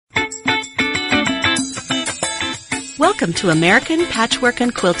Welcome to American Patchwork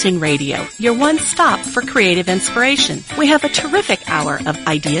and Quilting Radio, your one stop for creative inspiration. We have a terrific hour of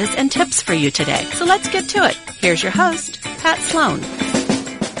ideas and tips for you today. So let's get to it. Here's your host, Pat Sloan.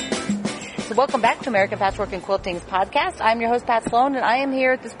 So welcome back to American Patchwork and Quilting's podcast. I'm your host, Pat Sloan, and I am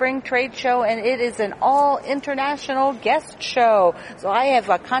here at the Spring Trade Show, and it is an all-international guest show. So I have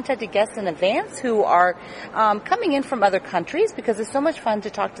contacted guests in advance who are coming in from other countries because it's so much fun to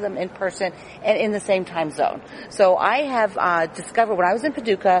talk to them in person and in the same time zone. So I have discovered when I was in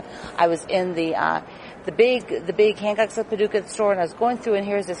Paducah, I was in the big Hancock Silk Paducah store, and I was going through, and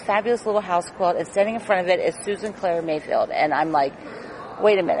here's this fabulous little house quilt, and standing in front of it is Susan Claire Mayfield, and I'm like,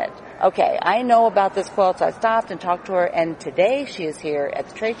 wait a minute. Okay, I know about this quilt, so I stopped and talked to her, and today she is here at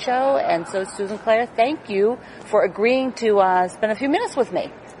the trade show, and so Susan Claire, thank you for agreeing to spend a few minutes with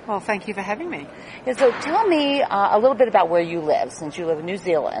me. Well, thank you for having me. Yeah, so tell me a little bit about where you live, since you live in New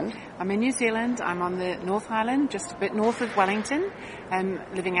Zealand. I'm in New Zealand. I'm on the North Island, just a bit north of Wellington. I'm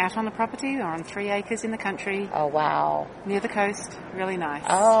living out on the property. We're on 3 acres in the country. Oh, wow. Near the coast. Really nice.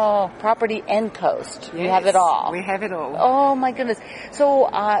 Oh, property and coast. Yes, you have it all. We have it all. Oh, my goodness. So,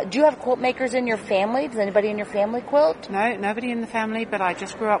 do you have quilt makers in your family? Does anybody in your family quilt? No, nobody in the family, but I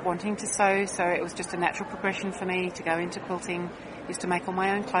just grew up wanting to sew, so it was just a natural progression for me to go into quilting. Used to make all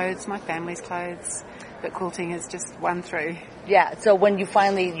my own clothes, my family's clothes, but quilting has just won through. Yeah, so when you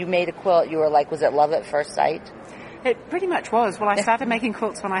made a quilt, you were like, was it love at first sight? It pretty much was. Well, I started making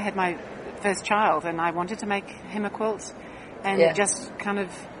quilts when I had my first child, and I wanted to make him a quilt, and it just kind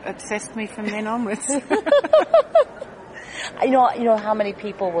of obsessed me from then onwards. You know how many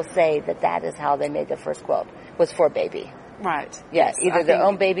people will say that is how they made their first quilt, was for a baby. Right. Yeah, either their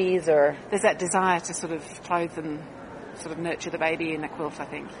own babies or... There's that desire to sort of clothe and sort of nurture the baby in a quilt, I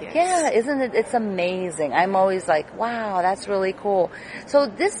think, yes. Yeah, isn't it? It's amazing. I'm always like, wow, that's really cool. So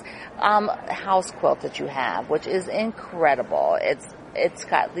this house quilt that you have, which is incredible, it's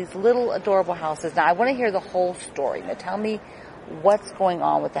got these little adorable houses. Now, I want to hear the whole story. Now, tell me what's going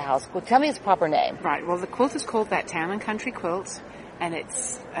on with the house quilt. Tell me its proper name. Right, well, the quilt is called That Town and Country Quilt, and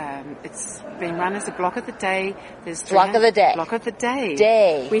it's been run as a block of the day. Block of the day. Block of the day.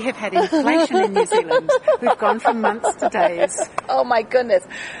 Day. We have had inflation in New Zealand. We've gone from months to days. Oh my goodness.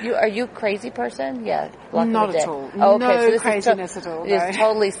 Are you a crazy person? Yeah. Not at all. Oh, okay. No so craziness at all. It's a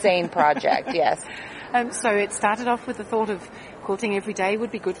totally sane project, yes. So it started off with the thought of quilting every day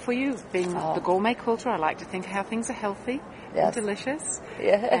would be good for you. Being the gourmet quilter, I like to think how things are healthy and delicious.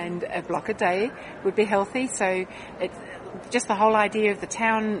 Yeah. And a block a day would be healthy. So it's just the whole idea of the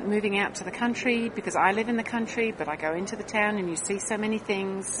town moving out to the country, because I live in the country, but I go into the town and you see so many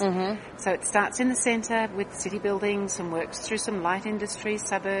things. Mm-hmm. So it starts in the centre with city buildings and works through some light industry,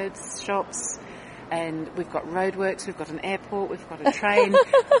 suburbs, shops. And we've got roadworks, we've got an airport, we've got a train,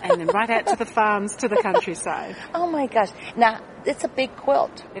 and then right out to the farms, to the countryside. Oh my gosh. Now, it's a big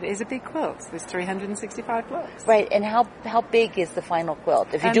quilt. It is a big quilt. There's 365 blocks. Right, and how big is the final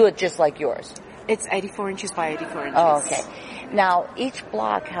quilt, if you do it just like yours? It's 84 inches by 84 inches. Oh, okay. Now, each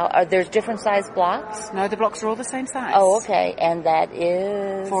block, there's different size blocks? No, the blocks are all the same size. Oh, okay, and that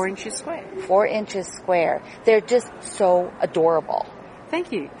is? 4 inches square. 4 inches square. They're just so adorable.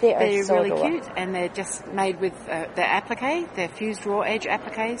 Thank you. They're so really adorable. Cute, and they're just made with their applique. They're fused raw edge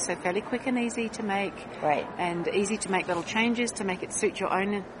applique, so fairly quick and easy to make. Right. And easy to make little changes to make it suit your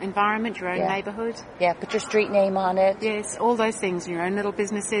own environment, your own neighbourhood. Yeah, put your street name on it. Yes, all those things, your own little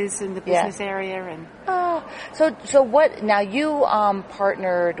businesses in the business area. And so what? Now you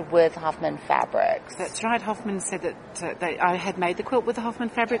partnered with Hoffman Fabrics. That's right. Hoffman said that I had made the quilt with the Hoffman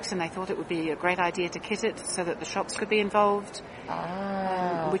Fabrics, and they thought it would be a great idea to kit it so that the shops could be involved.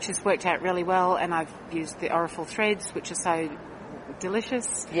 Which has worked out really well, and I've used the Orifil threads, which are so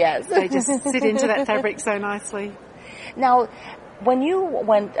delicious. Yes. They just sit into that fabric so nicely. Now, when you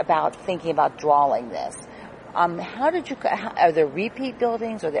went about thinking about drawing this, how did you, are there repeat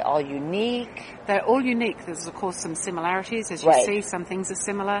buildings? Are they all unique? They're all unique. There's, of course, some similarities. As you see, some things are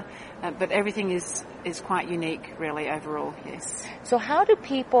similar, but everything is quite unique, really, overall, yes. So how do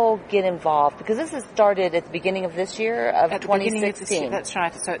people get involved? Because this has started at the beginning of this year, of 2016. That's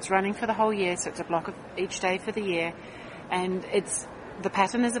right. So it's running for the whole year, so it's a block of each day for the year. And the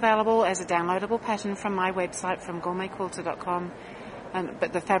pattern is available as a downloadable pattern from my website, from gourmetquilter.com.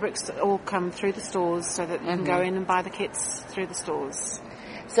 But the fabrics all come through the stores so that you can go in and buy the kits through the stores.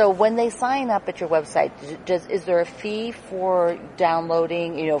 So when they sign up at your website, is there a fee for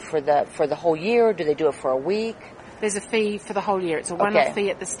downloading, for the whole year, or do they do it for a week? There's a fee for the whole year. It's a one-off fee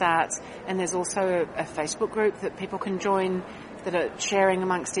at the start, and there's also a Facebook group that people can join that are sharing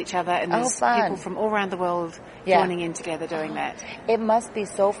amongst each other, and there's people from all around the world joining in together doing that. It must be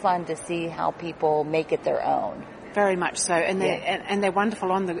so fun to see how people make it their own. Very much so, and they're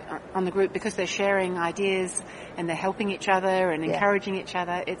wonderful on the group because they're sharing ideas and they're helping each other and encouraging each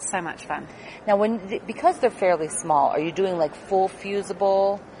other. It's so much fun. Now, because they're fairly small, are you doing like full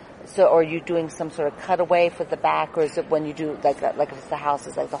fusible? So, or are you doing some sort of cutaway for the back, or is it when you do like if it's the house,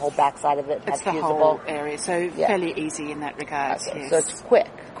 is like the whole back side of it? It's the fusible? Whole area, so fairly easy in that regard. Okay. Yes. So it's quick.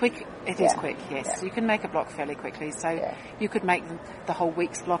 It is quick, yes. You can make a block fairly quickly, so you could make the whole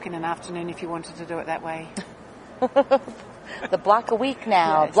week's block in an afternoon if you wanted to do it that way. The block a week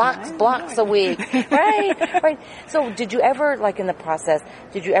now. Blocks a week. Right. So did you ever, like in the process,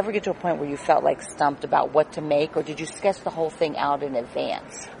 did you ever get to a point where you felt like stumped about what to make, or did you sketch the whole thing out in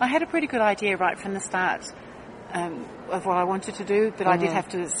advance? I had a pretty good idea right from the start of what I wanted to do, but I did have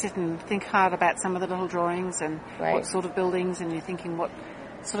to sit and think hard about some of the little drawings and what sort of buildings, and you're thinking what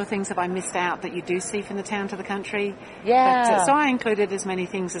sort of things have I missed out that you do see from the town to the country. Yeah. But, so I included as many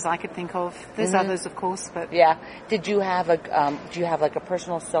things as I could think of. There's others, of course, but Did you have like a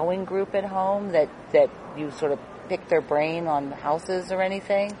personal sewing group at home that you sort of picked their brain on houses or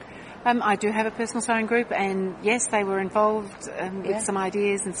anything? I do have a personal sewing group, and yes, they were involved with some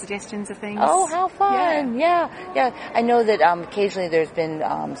ideas and suggestions of things. Oh, how fun! Yeah. I know that occasionally there's been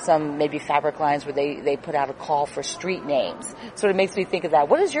some maybe fabric lines where they put out a call for street names. Sort of makes me think of that.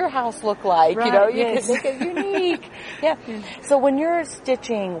 What does your house look like? Right, You can make it unique. So when you're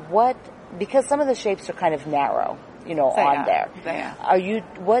stitching, because some of the shapes are kind of narrow, They there. are.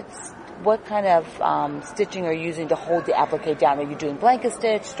 What kind of stitching are you using to hold the applique down? Are you doing blanket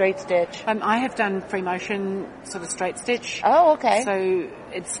stitch, straight stitch? I have done free motion sort of straight stitch. Oh, okay. So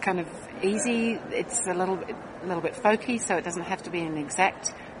it's kind of easy. It's a little bit folky, so it doesn't have to be an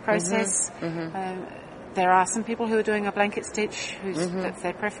exact process. There are some people who are doing a blanket stitch, that's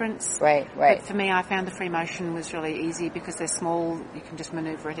their preference. Right. But for me, I found the free motion was really easy because they're small. You can just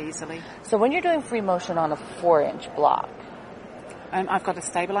maneuver it easily. So when you're doing free motion on a 4-inch block, I've got a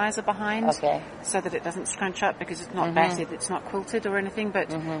stabilizer behind so that it doesn't scrunch up because it's not batted, it's not quilted or anything, but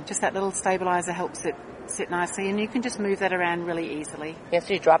just that little stabilizer helps it sit nicely, and you can just move that around really easily. Yes,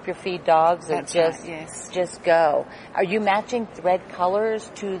 so you drop your feed dogs and just go. Are you matching thread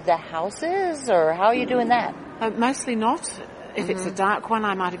colors to the houses, or how are you doing that? Mostly not. If it's a dark one,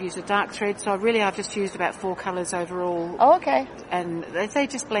 I might have used a dark thread. So I've just used about 4 colours overall. Oh, okay. And they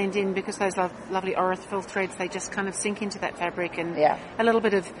just blend in because those lovely ornithophyll threads, they just kind of sink into that fabric. And a little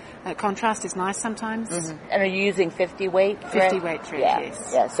bit of contrast is nice sometimes. And are you using 50 weight thread? 50 weight thread,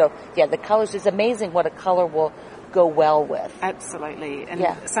 yes. Yeah, so the colours, it's amazing what a colour will go well with. Absolutely. And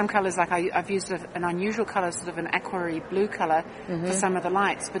some colours, like I've used an unusual colour, sort of an aqua blue colour for some of the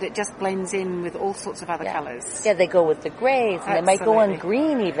lights, but it just blends in with all sorts of other colours. Yeah, they go with the greys, and they might go on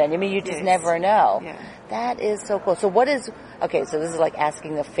green even. I mean, you just never know. Yeah. That is so cool. So so this is like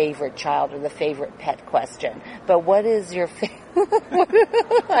asking the favorite child or the favorite pet question. But what is your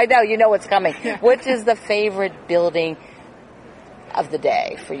I know, you know what's coming. Which is the favorite building of the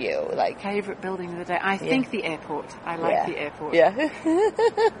day for you? Like favorite building of the day? I think the airport. I like the airport. Yeah.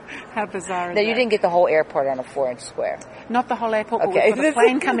 How bizarre is that? You didn't get the whole airport on a 4-inch square. Not the whole airport, but we've got a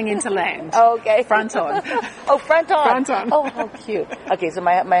plane coming into land. Oh, okay. Front on. Oh, front on. Front on. Oh, how cute. Okay, so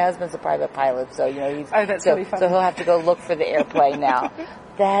my husband's a private pilot, so he's that's really fun. So he'll have to go look for the airplane now.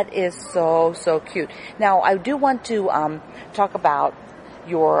 That is so cute. Now, I do want to talk about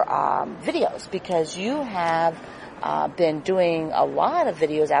your videos, because you have been doing a lot of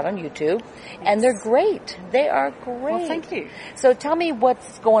videos out on YouTube, and they're great. They are great. Well, thank you. So tell me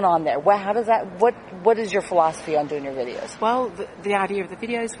what's going on there. How does that? What is your philosophy on doing your videos? Well, the idea of the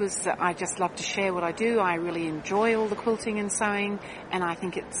videos was that I just love to share what I do. I really enjoy all the quilting and sewing, and I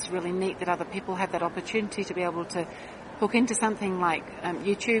think it's really neat that other people have that opportunity to be able to hook into something like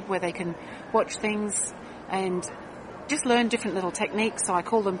YouTube, where they can watch things and just learn different little techniques. So I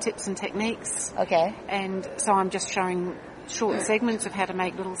call them tips and techniques. Okay. And so I'm just showing short segments of how to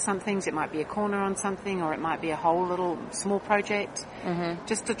make little somethings. It might be a corner on something, or it might be a whole little small project,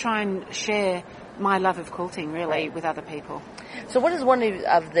 just to try and share my love of quilting really with other people. So what is one of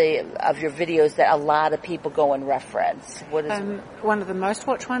your videos that a lot of people go and reference? What is one of the most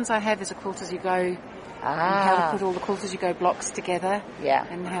watched ones I have is a Quilt As You Go. How to put all the Quilt As You Go blocks together,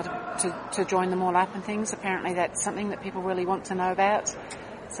 and how to join them all up and things. Apparently that's something that people really want to know about,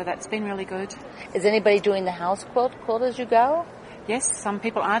 so that's been really good. Is anybody doing the house quilt As You Go? Yes, some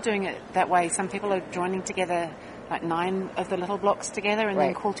people are doing it that way. Some people are joining together like 9 of the little blocks together and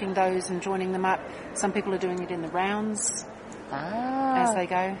then quilting those and joining them up. Some people are doing it in the rounds as they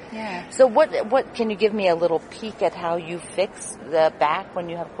go. Yeah. So what can you give me a little peek at how you fix the back when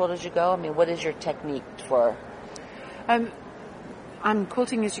you have Quilt As You Go? I mean, what is your technique for? I'm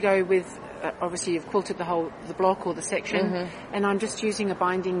quilting as you go with obviously you've quilted the block or the section, and I'm just using a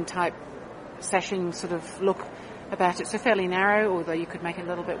binding type sashing sort of look about it. So fairly narrow, although you could make it a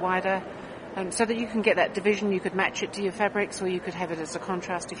little bit wider. So that you can get that division. You could match it to your fabrics, or you could have it as a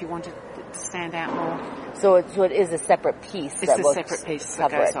contrast if you wanted it to stand out more. So it is a separate piece. It's a separate piece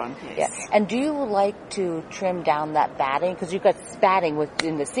that goes on. Yes. Yeah. And do you like to trim down that batting? Because you've got batting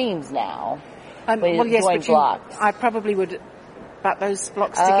within the seams now. Well, yes, but blocks. I probably would butt those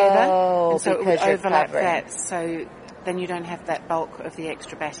blocks together, and so it would overlap covering. that. So then you don't have that bulk of the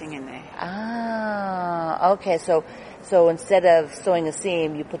extra batting in there. Ah, okay. So instead of sewing a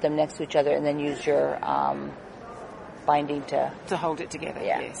seam, you put them next to each other and then use your binding to hold it together.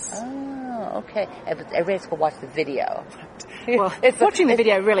 Yeah. Yes. Oh, okay. Everybody's going to watch the video. Well, watching the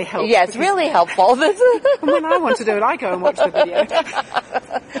video really helps. Yeah, it's really helpful. When I want to do it, I go and watch the video.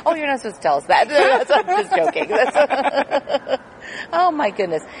 Oh, you're not supposed to tell us that. I'm just joking. Oh my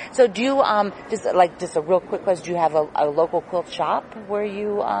goodness. So do you just a real quick question? Do you have a local quilt shop where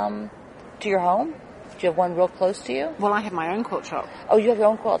you to your home? Do you have one real close to you? Well, I have my own quilt shop. Oh, you have your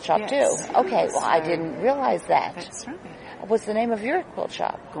own quilt shop too? Okay, well, So I didn't realize that. That's right. What's the name of your quilt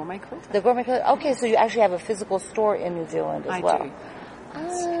shop? Gourmet Quilt. The Gourmet Quilt. Okay, so you actually have a physical store in New Zealand as well. I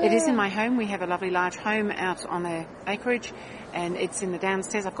do. It is in my home. We have a lovely large home out on the acreage, and it's in the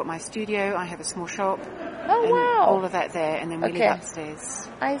downstairs. I've got my studio. I have a small shop. Oh, and wow. all of that there, and then we live upstairs.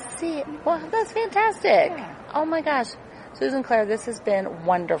 I see. Well, that's fantastic. Yeah. Oh my gosh. Susan Claire, this has been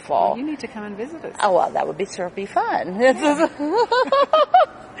wonderful. Well, you need to come and visit us. Oh, well, that would be fun.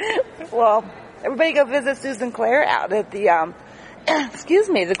 Well, everybody go visit Susan Claire out at the,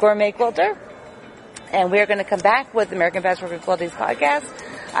 the Gourmet Quilter. And we're going to come back with American Patchwork and Quilting Podcast.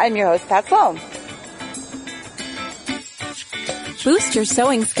 I'm your host, Pat Sloan. Boost your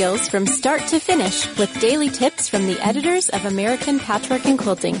sewing skills from start to finish with daily tips from the editors of American Patchwork and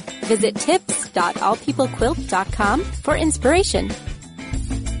Quilting. Visit tips.allpeoplequilt.com for inspiration.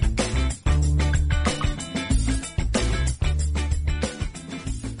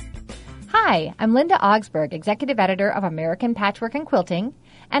 Hi, I'm Linda Augsburg, Executive Editor of American Patchwork and Quilting,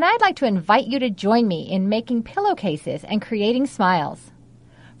 and I'd like to invite you to join me in making pillowcases and creating smiles.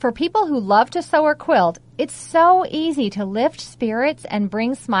 For people who love to sew or quilt, it's so easy to lift spirits and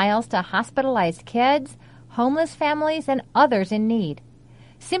bring smiles to hospitalized kids, homeless families, and others in need.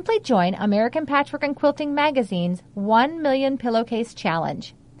 Simply join American Patchwork and Quilting Magazine's 1 Million Pillowcase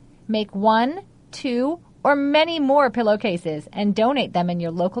Challenge. Make 1, 2, or many more pillowcases and donate them in your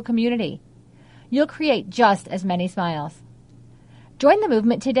local community. You'll create just as many smiles. Join the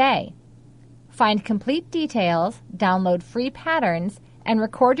movement today. Find complete details, download free patterns, and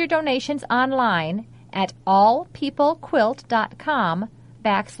record your donations online at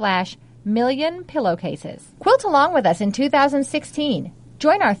allpeoplequilt.com/million pillowcases. Quilt along with us in 2016.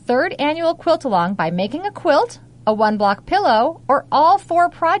 Join our 3rd annual Quilt Along by making a quilt, a 1-block pillow, or all 4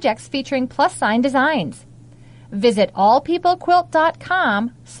 projects featuring plus-sign designs. Visit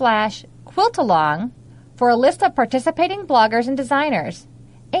allpeoplequilt.com/quiltalong for a list of participating bloggers and designers,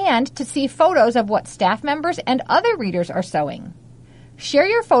 and to see photos of what staff members and other readers are sewing. Share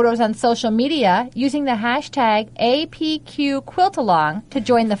your photos on social media using the hashtag APQQuiltalong to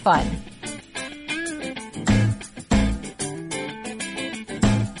join the fun.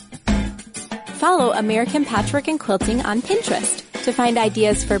 Follow American Patchwork and Quilting on Pinterest to find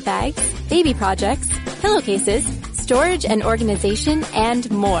ideas for bags, baby projects, pillowcases, storage and organization,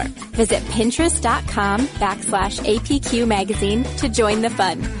 and more. Visit pinterest.com/APQ magazine to join the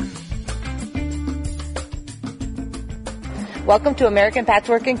fun. Welcome to American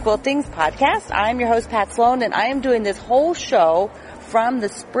Patchwork and Quilting's podcast. I'm your host, Pat Sloan, and I am doing this whole show from the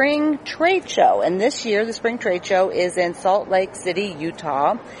Spring Trade Show. And this year, the Spring Trade Show is in Salt Lake City,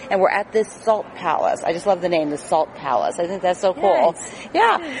 Utah, and we're at this Salt Palace. I just love the name, the Salt Palace. I think that's so cool. Yes.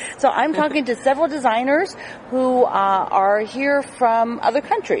 Yeah. So I'm talking to several designers who are here from other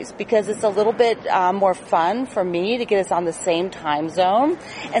countries because it's a little bit more fun for me to get us on the same time zone.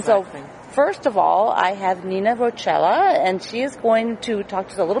 And so first of all, I have Nina Rochella, and she is going to talk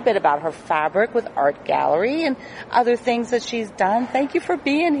to us a little bit about her fabric with Art Gallery and other things that she's done. Thank you for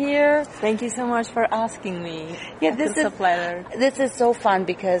being here. Thank you so much for asking me. Yeah, this is a pleasure. This is so fun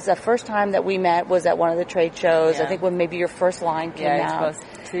because the first time that we met was at one of the trade shows. Yeah. I think when maybe your first line came out. Yeah, it was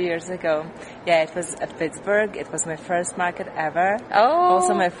 2 years ago. Yeah, it was at Pittsburgh. It was my first market ever. Oh.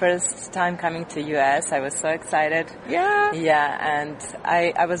 Also my first time coming to US. I was so excited. Yeah. Yeah, and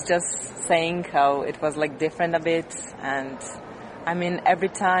I was just saying how it was like different a bit, and I mean every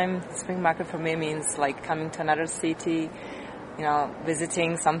time spring market for me means like coming to another city, you know,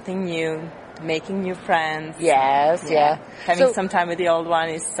 visiting something new, making new friends. Yes, yeah. Having So- some time with the old one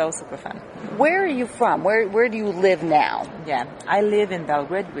is so super fun. Where are you from? Where do you live now? Yeah, I live in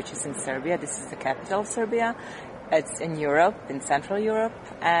Belgrade, which is in Serbia. This is the capital of Serbia. It's in Europe, in Central Europe,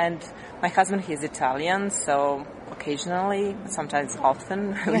 and my husband, he's Italian, so occasionally, sometimes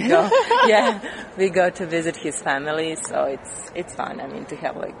often, we go to visit his family, so it's fun. I mean, to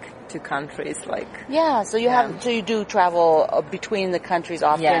have like two countries, like Yeah, so you do travel between the countries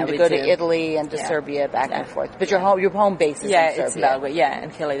often Yeah, to we go to do. Italy and to Yeah. Serbia back Yeah. and forth. But your home base is in it's Serbia. Belgrade,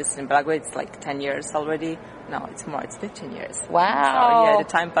 and he lives in Belgrade. It's like 10 years already. No, it's more. It's 15 years. Wow. So, the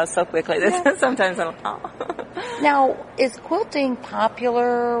time passed so quickly that sometimes I'm like, oh. Now, is quilting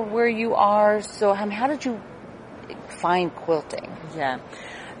popular where you are? So how did you find quilting? Yeah.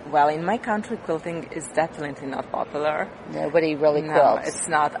 Well, in my country, quilting is definitely not popular. Nobody really No, quilts. it's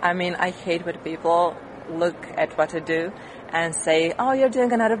not. I mean, I hate when people look at what I do and say, oh, you're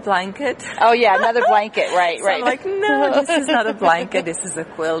doing another blanket. Oh yeah, another blanket, right, So right. I'm like, no, this is not a blanket. This is a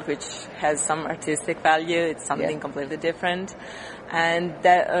quilt which has some artistic value. It's something completely different. And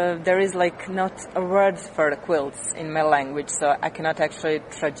there is like not a word for the quilts in my language, so I cannot actually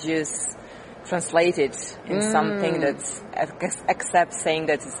translate it in something that's, except saying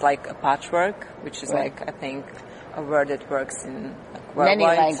that it's like a patchwork, which is like, I think, a word that works in like, Many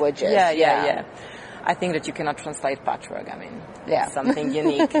worldwide. languages, Yeah. yeah. I think that you cannot translate patchwork. I mean, Yeah. it's something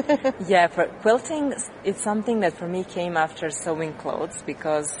unique. Yeah, for quilting, it's something that for me came after sewing clothes,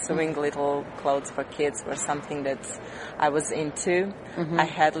 because sewing little clothes for kids was something that I was into. I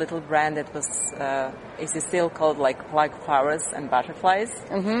had a little brand that was, is still called like Flowers and Butterflies.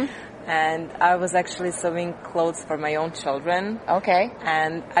 And I was actually sewing clothes for my own children. Okay.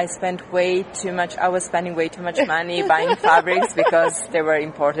 And I was spending way too much money buying fabrics because they were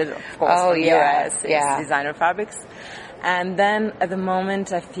imported, of course, from the US. It's designer fabrics. And then at the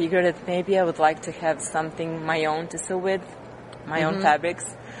moment I figured that maybe I would like to have something my own to sew with, my own fabrics.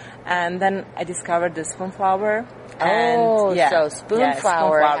 And then I discovered the Spoonflower. Oh, And, so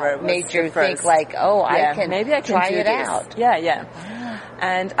Spoonflower was made the you think first. like, Maybe I can try do it this. out. Yeah.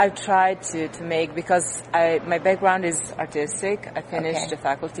 And I've tried to make, because my background is artistic. I finished the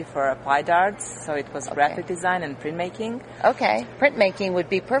faculty for applied arts, so it was graphic design and printmaking. Okay. Printmaking would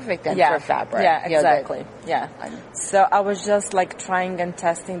be perfect then for fabric. Yeah, You know, that- exactly. So I was just like trying and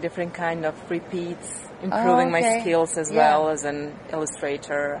testing different kind of repeats, improving my skills as well as an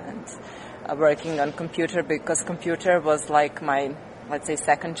illustrator, and working on computer, because computer was like my, let's say,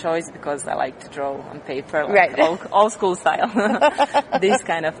 second choice, because I like to draw on paper, like old school style, these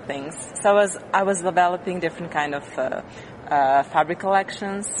kind of things. So I was developing different kind of fabric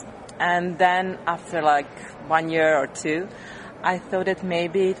collections, and then after like 1 year or two, I thought that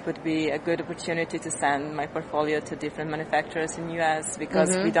maybe it would be a good opportunity to send my portfolio to different manufacturers in US,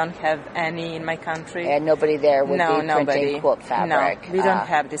 because we don't have any in my country. And nobody there would be nobody. printing quilt fabric. No, we don't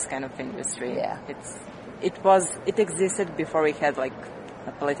have this kind of industry. Yeah. It existed before we had like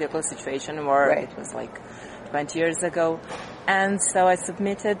a political situation where it was like 20 years ago. And so I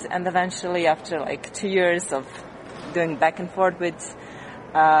submitted, and eventually after like 2 years of doing back and forth with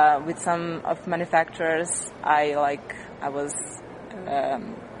some of manufacturers, I was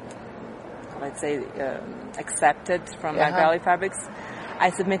accepted from Art Gallery Fabrics. I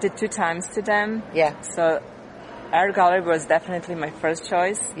submitted 2 times to them. Yeah. So Art Gallery was definitely my first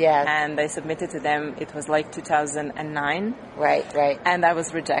choice. Yeah. And I submitted to them, it was like 2009. Right. And I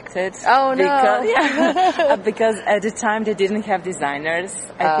was rejected. Oh, no. Because at the time they didn't have designers.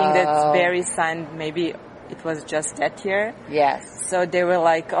 I think that Barry signed, maybe it was just that year. Yes. So they were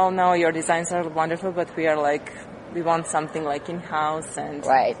like, oh no, your designs are wonderful, but we want something like in-house, and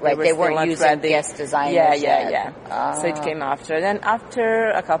they weren't using guest designers yet. So it came after. Then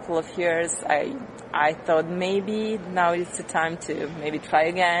after a couple of years, I thought maybe now it's the time to maybe try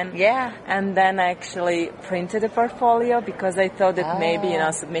again. Yeah. And then I actually printed a portfolio, because I thought that maybe,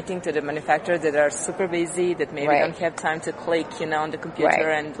 submitting to the manufacturer that are super busy, that maybe don't have time to click, on the computer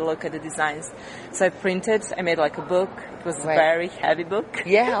and look at the designs. So I made like a book. It was a very heavy book.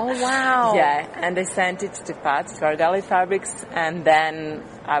 Yeah, oh wow. Yeah, and I sent it to Pat, to Art Gallery Fabrics, and then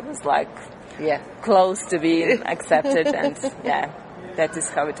I was like close to being accepted, and that is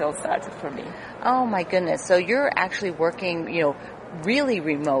how it all started for me. Oh my goodness. So you're actually working, really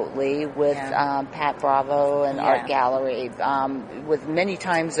remotely with Pat Bravo and Art Gallery, with many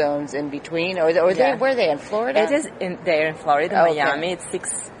time zones in between, or where are they, in Florida? It is they're in Florida, Miami. It's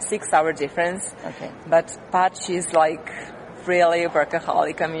 6 hour difference. Okay. But Pat, she's like really a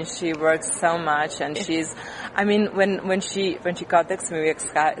workaholic. I mean, she works so much, and when she contacts me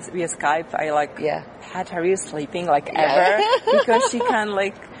via Skype, I Pat, are you sleeping ever? Because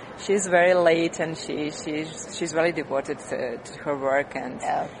she's very late, and she's really devoted to her work, and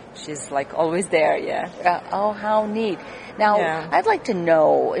she's like always there. Oh, how neat. Now, I'd like to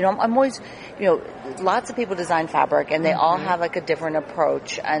know, I'm always, lots of people design fabric, and they all have like a different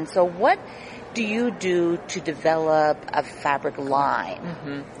approach. And so what do you do to develop a fabric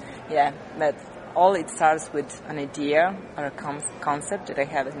line? Yeah, but all it starts with an idea or a concept that I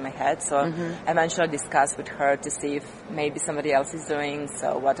have in my head. So eventually discuss with her to see if maybe somebody else is doing,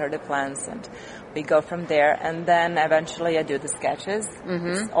 so what are the plans, and we go from there. And then eventually I do the sketches.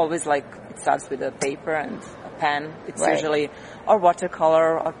 It's always like it starts with a paper and a pen. It's usually or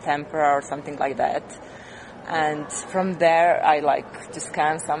watercolor or tempera or something like that. And from there I like to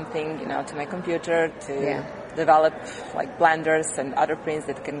scan something, to my computer to develop like blenders and other prints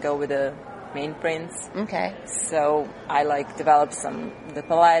that can go with the main prints. Okay. So I like develop the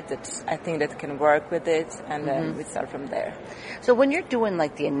palette that I think that can work with it, and then we start from there. So when you're doing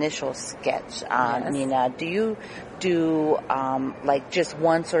like the initial sketch, Nina, do you do like just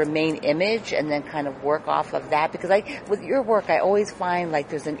one sort of main image and then kind of work off of that? Because with your work, I always find like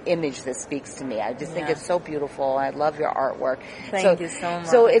there's an image that speaks to me. I just think it's so beautiful. I love your artwork. Thank you so much.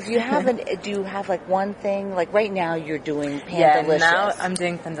 So if you do you have like one thing? Like right now you're doing Pandalicious. Yeah, now I'm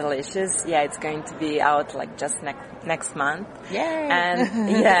doing Pandalicious. Yeah, it's going to be out like just next month. Yay! And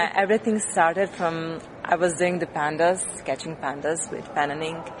everything started from, I was doing the pandas, sketching pandas with pen and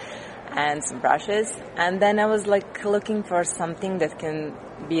ink and some brushes. And then I was like looking for something that can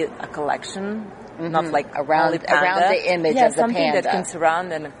be a collection, not like around the image of the something panda. that can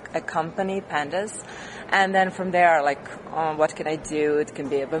surround and accompany pandas. And then from there, like, what can I do? It can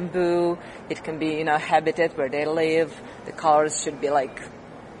be a bamboo. It can be, habitat where they live. The colors should be like,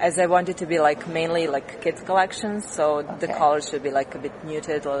 as I want it to be like mainly like kids collections, so the colors should be like a bit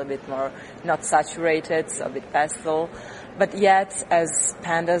muted, a little bit more not saturated, so a bit pastel. But yet, as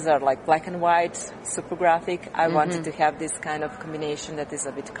pandas are like black and white, super graphic, I wanted to have this kind of combination that is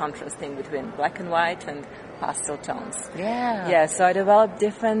a bit contrasting between black and white and pastel tones. Yeah, so I developed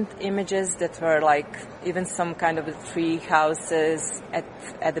different images that were like even some kind of tree houses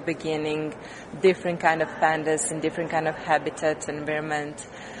at the beginning, different kind of pandas in different kind of habitat environment.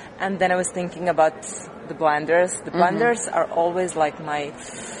 And then I was thinking about the blenders. The blenders are always like my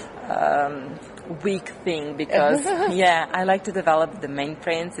weak thing because, I like to develop the main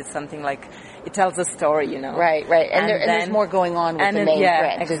prints. It's something like, it tells a story, Right. And there's more going on with the main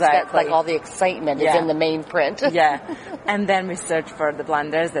print. Exactly. Like all the excitement is in the main print. And then we search for the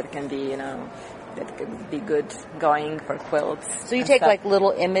blenders that can be, that can be good going for quilts. So you take like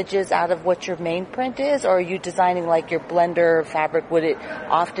little images out of what your main print is, or are you designing like your blender fabric? Would it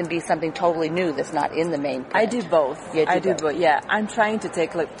often be something totally new that's not in the main print? I do both. I do both. Yeah, I'm trying to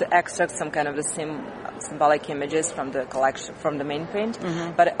take to extract some kind of the symbolic images from the collection, from the main print,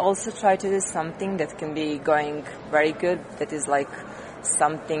 but I also try to do something that can be going very good, that is like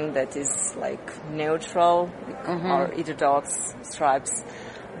something that is like neutral, or either dots, stripes.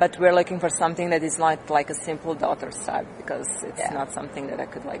 But we're looking for something that is not like a simple dot or stripe, because it's not something that I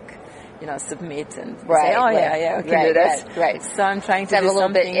could like, submit and say, I can do that. Right. So I'm trying to have do a little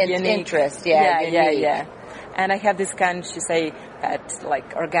something bit unique. Interest. Yeah. And I have this kind, she say,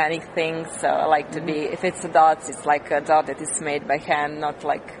 like organic thing. So I like to be, if it's a dot, it's like a dot that is made by hand, not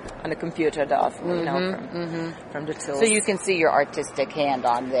like on a computer dot, from the tools. So you can see your artistic hand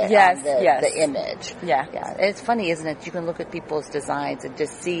on the the image. Yeah. It's funny, isn't it? You can look at people's designs and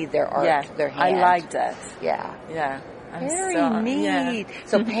just see their art, their hand. I like that. Yeah. Very neat.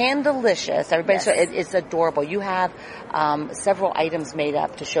 So Pandalicious, everybody, so it's adorable. You have several items made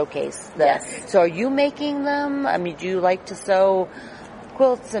up to showcase So are you making them? I mean, do you like to sew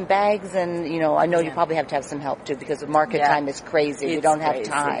quilts and bags? And, I know you probably have to have some help too, because the market time is crazy. We don't have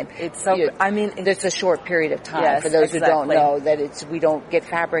time. It's so, there's a short period of time for those who don't know that we don't get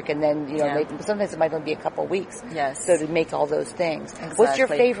fabric and then, sometimes it might only be a couple of weeks. So to make all those things. Exactly. What's your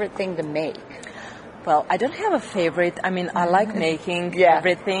favorite thing to make? Well, I don't have a favorite. I mean, I like making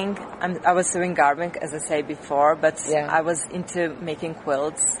everything. I was sewing garment, as I said before, but I was into making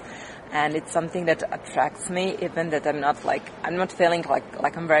quilts, and it's something that attracts me, even that I'm not feeling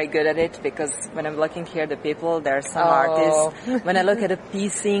like I'm very good at it, because when I'm looking here, the people, there are some artists. When I look at the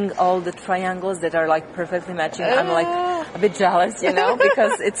piecing, all the triangles that are like perfectly matching, I'm like a bit jealous,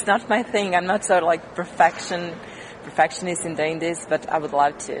 because it's not my thing. I'm not so like perfectionist in doing this, but I would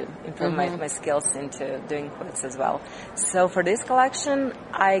love to improve my skills into doing quilts as well. So for this collection,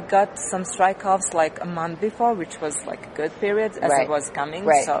 I got some strike-offs like a month before, which was like a good period as it was coming.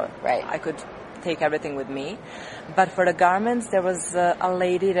 So I could take everything with me. But for the garments, there was a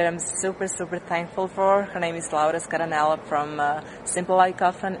lady that I'm super, super thankful for. Her name is Laura Scaranella from Simple Light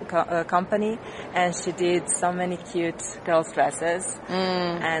Company, and she did so many cute girls' dresses,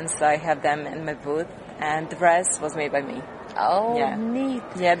 and so I have them in my booth, and the rest was made by me. Oh, yeah. Neat.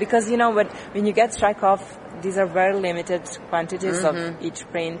 Yeah, because, you know, when you get strike off, these are very limited quantities of each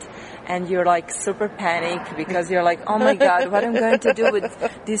print, and you're like super panicked because you're like, oh my God, what am I going to do with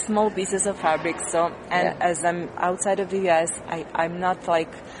these small pieces of fabric? So, as I'm outside of the US, I'm not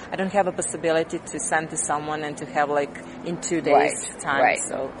like, I don't have a possibility to send to someone and to have like in 2 days time. Right.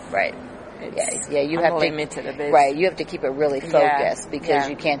 So, you have to limited a bit. Right, you have to keep it really focused because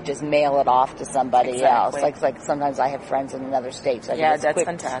you can't just mail it off to somebody else. Like sometimes I have friends in another state, so that's quick,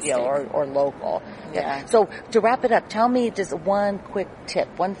 fantastic. You know, or local. Yeah. So to wrap it up, tell me just one quick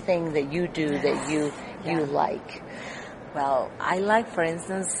tip, one thing that you do that you like. Well, I like, for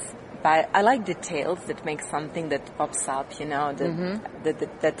instance, I like details that make something that pops up, you know,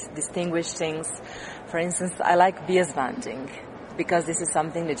 that distinguish things. For instance, I like bias banding, because this is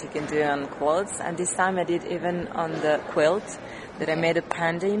something that you can do on quilts, and this time I did even on the quilt, that I made a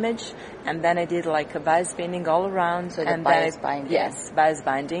panda image, and then I did like a bias binding all around. So bias binding. Yes, bias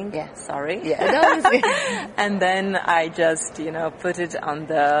binding. Yeah. Sorry. Yeah. And then I just, you know, put it on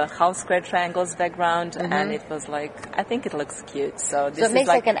the half square triangles background, and it was like, I think it looks cute. So this it makes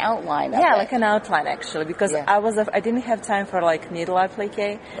like an outline of it. Yeah, like an outline actually, because I didn't have time for like needle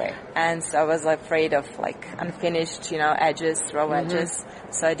applique, and so I was afraid of like unfinished, you know, edges, raw edges.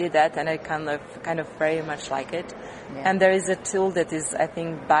 So I did that, and I kind of very much like it. Yeah. And there is a tool that is, I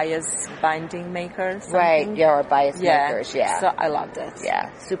think, bias binding maker. Right, or bias makers, So I love that.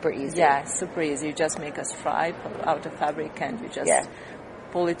 Yeah, super easy. Yeah, super easy. You just make a stripe out of fabric and you just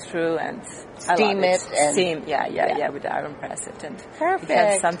pull it through and steam it. And steam, with the iron press it. And perfect. You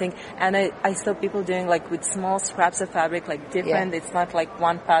have something. And I saw people doing like with small scraps of fabric, like different. It's not like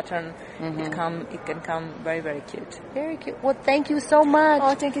one pattern. It can come very, very cute. Very cute. Well, thank you so much.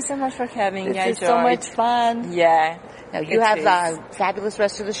 Oh, thank you so much for having me. This is so much fun. Yeah. Now, you have a fabulous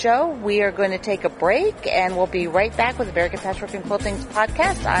rest of the show. We are going to take a break, and we'll be right back with American Patchwork and Quilting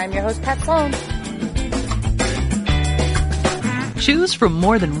podcast. I'm your host, Pat Sloan. Choose from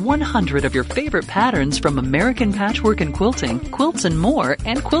more than 100 of your favorite patterns from American Patchwork and Quilting, Quilts and More,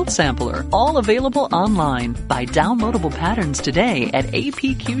 and Quilt Sampler, all available online. Buy downloadable patterns today at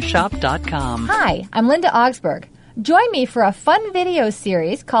apqshop.com. Hi, I'm Linda Augsburg. Join me for a fun video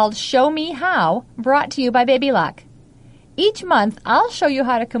series called Show Me How, brought to you by Baby Lock. Each month, I'll show you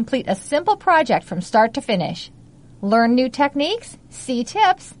how to complete a simple project from start to finish. Learn new techniques, see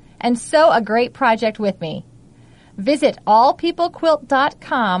tips, and sew a great project with me. Visit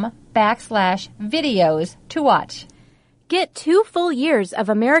allpeoplequilt.com/videos to watch. Get 2 full years of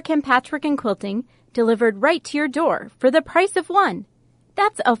American Patchwork and Quilting delivered right to your door for the price of 1.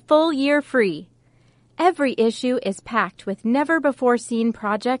 That's a full year free. Every issue is packed with never-before-seen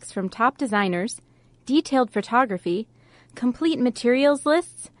projects from top designers, detailed photography, complete materials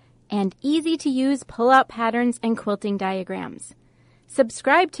lists, and easy-to-use pull-out patterns and quilting diagrams.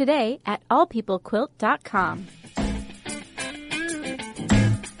 Subscribe today at allpeoplequilt.com.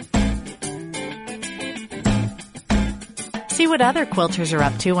 See what other quilters are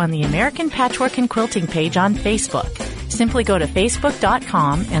up to on the American Patchwork and Quilting page on Facebook. Simply go to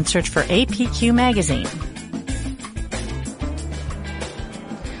facebook.com and search for APQ Magazine.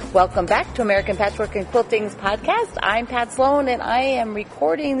 Welcome back to American Patchwork and Quilting's podcast. I'm Pat Sloan, and I am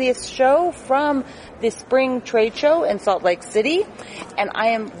recording this show from the spring trade show in Salt Lake City. And I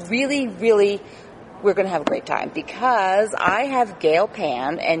am really, we're going to have a great time because I have Gail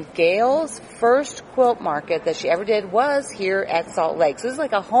Pan, and Gail's first quilt market that she ever did was here at Salt Lake. So this is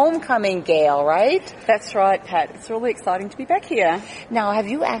like a homecoming, Gail, right? That's right, Pat. It's really exciting to be back here. Now, have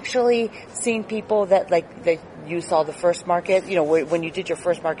you actually seen people that you saw the first market, you know, when you did your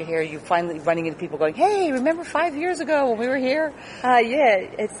first market here, you finally running into people going, hey, remember 5 years ago when we were here?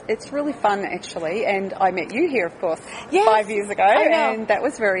 It's really fun, actually. And I met you here, of course, 5 years ago. I know. And that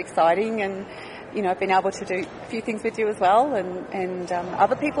was very exciting. And, you know, I've been able to do a few things with you as well and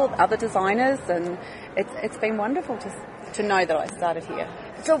other people, other designers. And it's been wonderful to know that I started here.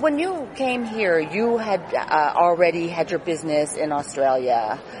 So when you came here, you had already had your business in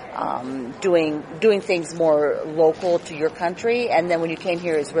Australia, doing things more local to your country, and then when you came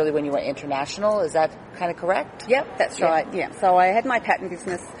here is really when you went international. Is that kind of correct? Yep, that's right. Yeah. So I had my pattern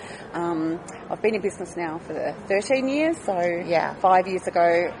business. I've been in business now for 13 years. So 5 years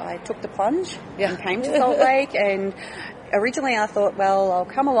ago, I took the plunge and came to Salt Lake. And originally I thought, well, I'll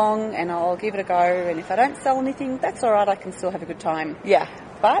come along and I'll give it a go. And if I don't sell anything, that's all right. I can still have a good time. Yeah.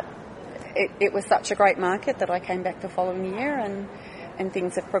 But it was such a great market that I came back the following year, and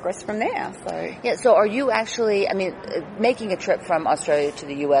things have progressed from there. So are you actually, making a trip from Australia to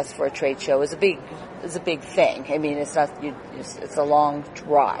the U.S. for a trade show is a big thing. I mean, it's not, it's a long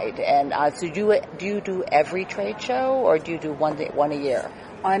ride. And so do you do every trade show, or do you do one a year?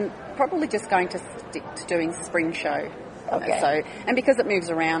 I'm probably just going to stick to doing spring show. Okay. And because it moves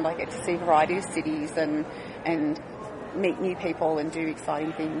around, I get to see a variety of cities and meet new people and do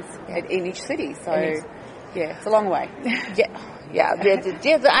exciting things in each city. So, it's a long way. Yeah.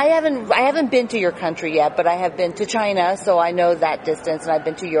 I haven't been to your country yet, but I have been to China, so I know that distance, and I've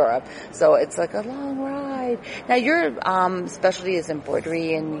been to Europe, so it's like a long ride. Now, your specialty is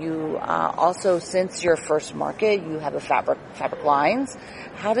embroidery, and you also, since your first market, you have a fabric lines.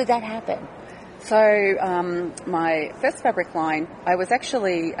 How did that happen? So, my first fabric line, I was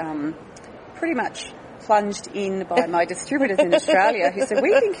actually pretty much plunged in by my distributors in Australia, who said,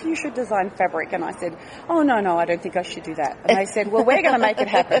 "We think you should design fabric." And I said, "Oh, no, I don't think I should do that." And they said, "Well, we're going to make it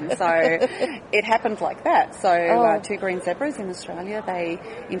happen." So it happened like that. So Two Green Zebras in Australia, they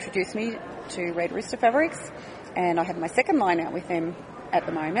introduced me to Red Rooster Fabrics, and I have my second line out with them at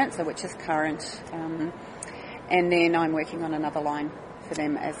the moment, so which is current. And then I'm working on another line for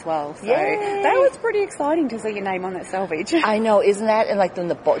them as well. So that was pretty exciting to see your name on that selvage. I know, isn't that? And like,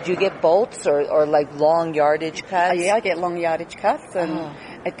 do you get bolts or like long yardage cuts? Yeah, I get long yardage cuts, and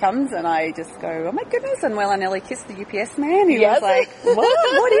it comes, and I just go, "Oh my goodness!" And I nearly kissed the UPS man. He was like,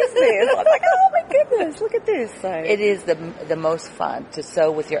 "What is this?" I was like, "Oh my goodness, look at this!" So it is the most fun to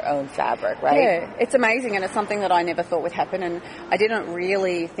sew with your own fabric, right? Yeah, it's amazing, and it's something that I never thought would happen, and I didn't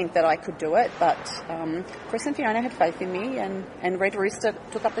really think that I could do it. But Chris and Fiona had faith in me, and Red Rooster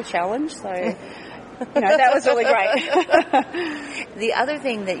took up the challenge. So that was really great. The other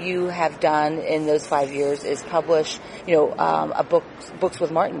thing that you have done in those 5 years is publish, books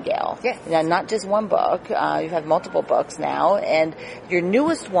with Martingale. Yes. Now, not just one book. You have multiple books now, and your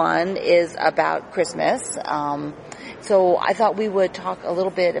newest one is about Christmas. So I thought we would talk a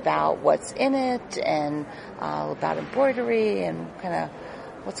little bit about what's in it, and about embroidery, and kind of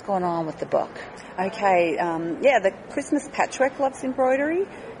what's going on with the book. Okay, the Christmas Patchwork Loves Embroidery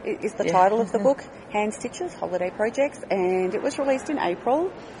is the title of the book, Hand Stitches, Holiday Projects, and it was released in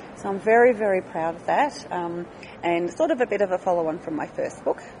April, so I'm very, very proud of that, and sort of a bit of a follow-on from my first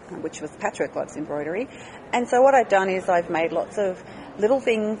book, which was Patchwork Loves Embroidery. And so what I've done is I've made lots of little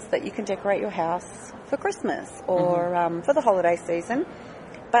things that you can decorate your house for Christmas or for the holiday season,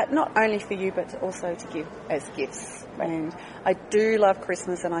 but not only for you, but also to give as gifts. And I do love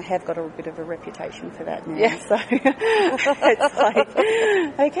Christmas, and I have got a bit of a reputation for that now. Yeah. So it's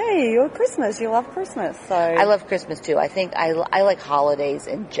like, okay, you're Christmas, you love Christmas. So I love Christmas too. I think I like holidays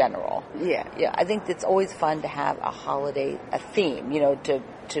in general. Yeah. I think it's always fun to have a theme, to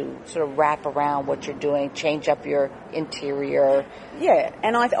sort of wrap around what you're doing, change up your interior. Yeah,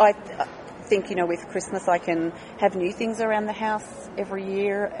 and I think, with Christmas I can have new things around the house every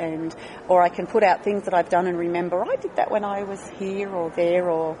year, or I can put out things that I've done and remember, I did that when I was here or there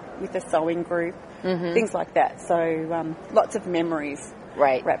or with a sewing group, things like that. So lots of memories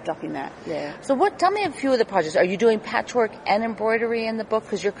wrapped up in that. Yeah. So tell me a few of the projects. Are you doing patchwork and embroidery in the book?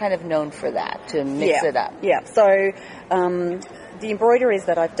 Because you're kind of known for that, to mix it up. Yeah. So the embroideries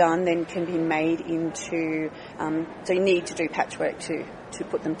that I've done then can be made into, so you need to do patchwork to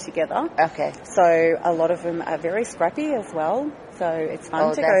put them together. Okay. So a lot of them are very scrappy as well. So it's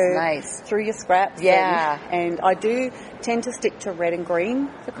fun to go through your scraps. Yeah. And I do tend to stick to red and green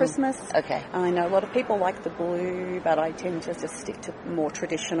for Christmas. Okay. I know a lot of people like the blue, but I tend to just stick to more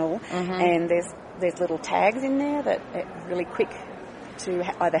traditional. And there's little tags in there that are really quick to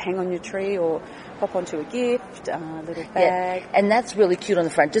either hang on your tree or pop onto a gift, little bag. Yeah. And that's really cute on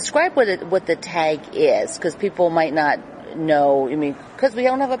the front. Describe what the tag is, because people might not know. Because we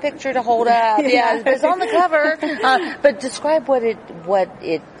don't have a picture to hold up. It's on the cover. But describe what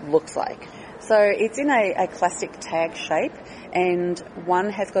it looks like. So it's in a classic tag shape, and one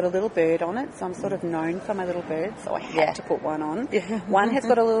has got a little bird on it, so I'm sort of known for my little bird, so I had to put one on. One has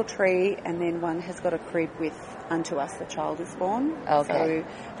got a little tree, and then one has got a crib with "Unto Us the Child is Born." Okay. So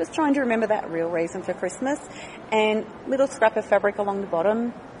just trying to remember that real reason for Christmas. And little scrap of fabric along the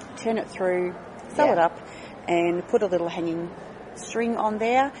bottom, turn it through, sew it up, and put a little hanging string on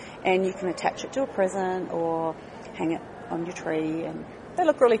there, and you can attach it to a present or hang it on your tree, and they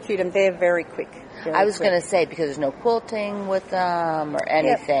look really cute, and they're very quick. I was going to say, because there's no quilting with them or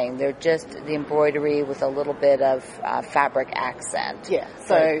anything. They're just the embroidery with a little bit of fabric accent. Yeah.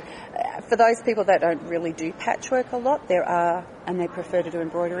 So for those people that don't really do patchwork a lot, there are, and they prefer to do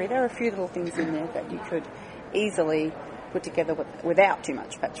embroidery, there are a few little things in there that you could easily put together without too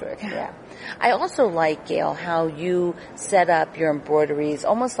much patchwork. Yeah. I also like, Gail, how you set up your embroideries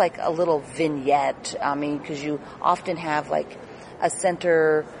almost like a little vignette. I mean, because you often have like a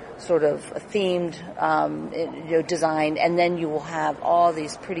center sort of themed design, and then you will have all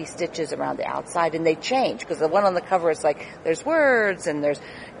these pretty stitches around the outside, and they change because the one on the cover is like there's words and there's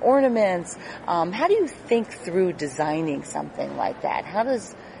ornaments. How do you think through designing something like that? How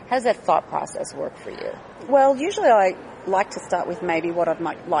does that thought process work for you? Well, usually I like to start with maybe what I'd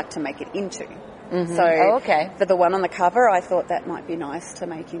like to make it into. Mm-hmm. So for the one on the cover, I thought that might be nice to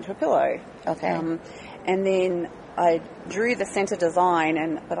make into a pillow. Okay. And then I drew the centre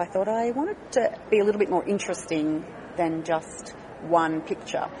design, but I thought I wanted to be a little bit more interesting than just one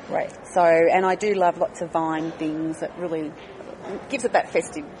picture. Right. So, and I do love lots of vine things that really gives it that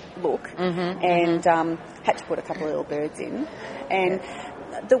festive look. Mm-hmm, and had to put a couple of little birds in. And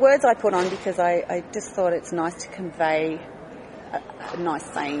the words I put on because I just thought it's nice to convey a nice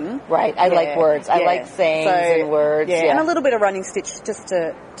saying. Right. I like words. I like sayings and words. Yeah. And a little bit of running stitch just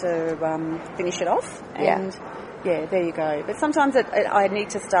to finish it off. And yeah, there you go. But sometimes I need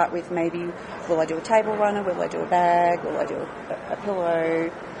to start with maybe, will I do a table runner? Will I do a bag? Will I do a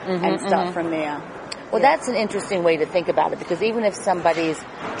pillow? And start from there. Well, that's an interesting way to think about it, because even if somebody's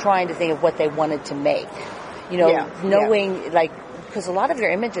trying to think of what they wanted to make, knowing like, because a lot of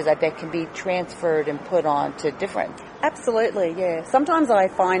your images, I bet, can be transferred and put on to different. Absolutely, yeah. Sometimes I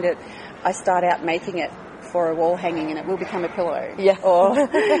find I start out making it for a wall hanging and it will become a pillow. Yeah. Or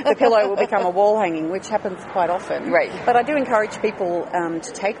the pillow will become a wall hanging, which happens quite often. Right. But I do encourage people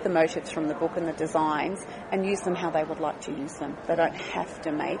to take the motifs from the book and the designs and use them how they would like to use them. They don't have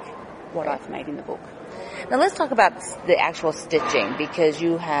to make what I've made in the book. Now let's talk about the actual stitching, because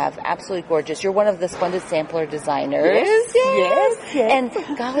you have absolutely gorgeous. You're one of the Splendid Sampler designers. Yes.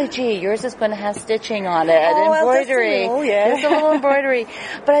 And golly gee, yours is going to have stitching on it, embroidery. Just a little embroidery.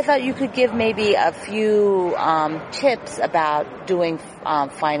 But I thought you could give maybe a few tips about doing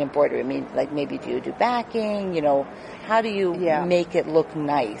fine embroidery. I mean, like maybe do you do backing? How do you make it look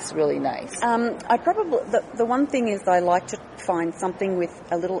nice, really nice? I probably the one thing is I like to find something with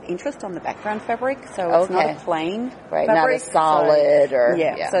a little interest on the background fabric, so it's not a plain fabric, not a solid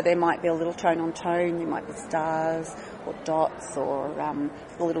So there might be a little tone on tone. There might be stars or dots or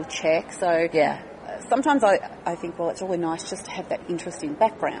a little check. So sometimes I think, well, it's really nice just to have that interesting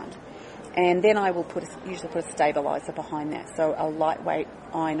background. And then I will usually put a stabilizer behind that, so a lightweight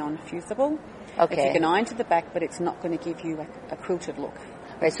iron-on fusible. Okay. You can iron to the back, but it's not going to give you a quilted look.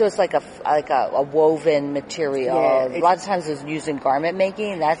 Right, so it's like a woven material. A lot of times it's used in garment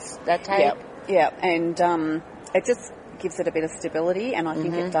making. That's that type. Yeah, and it just gives it a bit of stability, and I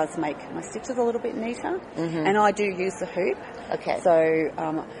think it does make my stitches a little bit neater. Mm-hmm. And I do use the hoop. Okay.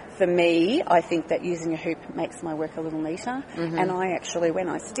 So for me, I think that using a hoop makes my work a little neater. Mm-hmm. And I actually, when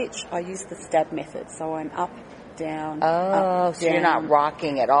I stitch, I use the stab method. So I'm up, down, up, so down. You're not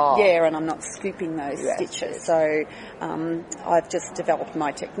rocking at all. Yeah, and I'm not scooping those stitches. So I've just developed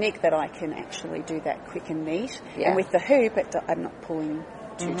my technique that I can actually do that quick and neat. Yeah. And with the hoop, I'm not pulling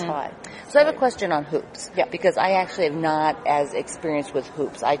too tight. So I have a question on hoops. Yeah. Because I actually am not as experienced with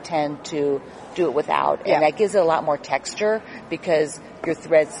hoops. I tend to do it without. And that gives it a lot more texture, because your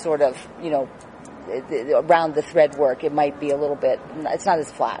threads sort of, around the thread work, it might be a little bit, it's not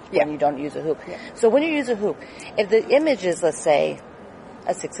as flat when you don't use a hoop. Yeah. So when you use a hoop, if the image is, let's say,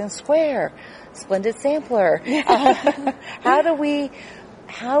 a 6-inch square, Splendid Sampler,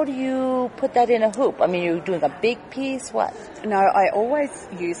 how do you put that in a hoop? I mean, you're doing a big piece, what? No, I always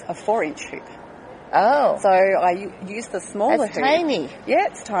use a 4-inch hoop. Oh. So I use the smaller hoop. That's tiny. Yeah,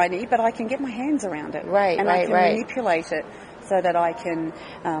 it's tiny, but I can get my hands around it. Right, and I can manipulate it so that I can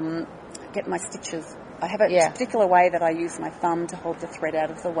get my stitches. I have a particular way that I use my thumb to hold the thread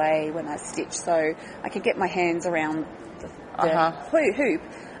out of the way when I stitch, so I can get my hands around the hoop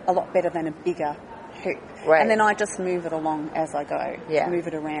a lot better than a bigger hoop. Right. And then I just move it along as I go, move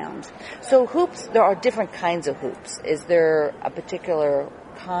it around. So hoops, there are different kinds of hoops. Is there a particular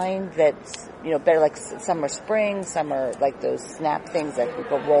kind that's, better, like some are spring, some are like those snap things that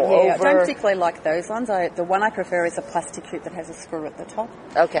people roll over? I don't particularly like those ones. The one I prefer is a plastic hoop that has a screw at the top.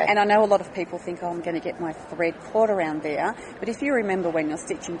 Okay. And I know a lot of people think, I'm going to get my thread caught around there. But if you remember when you're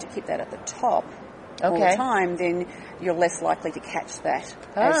stitching to keep that at the top all the time, then you're less likely to catch that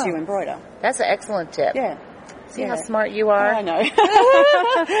as you embroider. That's an excellent tip. Yeah. See how smart you are? Oh, I know.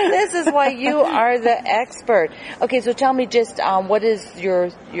 This is why you are the expert. Okay, so tell me just what is your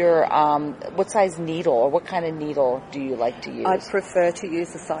what size needle or what kind of needle do you like to use? I prefer to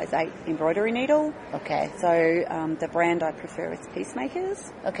use the size 8 embroidery needle. Okay. So the brand I prefer is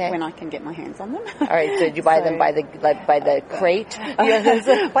Peacemakers. Okay. When I can get my hands on them. All right. So do you buy them by the crate?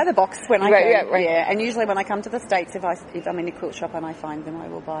 By the box when I right, go. Right. Yeah. And usually when I come to the States, if I'm in a quilt shop and I find them, I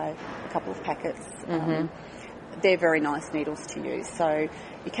will buy a couple of packets. They're very nice needles to use. So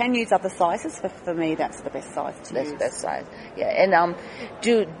you can use other sizes, but for me, that's the best size to use. That's the best size. Yeah. And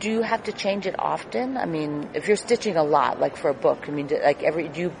do you have to change it often? I mean, if you're stitching a lot, like for a book, I mean, do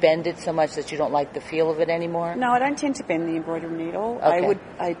you bend it so much that you don't like the feel of it anymore? No, I don't tend to bend the embroidery needle. Okay.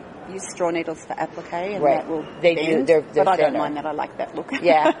 I use straw needles for applique, and right. that will bend. They're but I don't mind that. I like that look.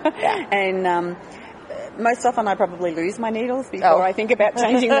 Yeah. And most often I probably lose my needles before I think about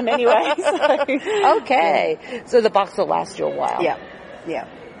changing them anyway. So. Okay. So the box will last you a while. Yeah.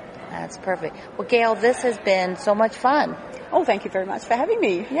 That's perfect. Well, Gail, this has been so much fun. Oh, thank you very much for having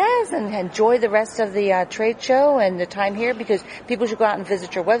me. Yes, and enjoy the rest of the trade show and the time here, because people should go out and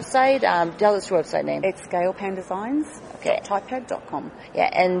visit your website. Tell us your website name. It's GailPanDesigns. Okay. Typepad.com. Yeah,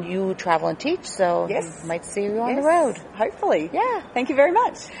 and you travel and teach, so yes. we might see you on the road. Hopefully. Yeah. Thank you very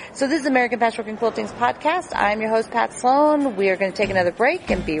much. So this is American Patchwork and Quilting's podcast. I'm your host, Pat Sloan. We are going to take another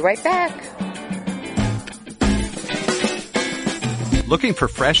break and be right back. Looking for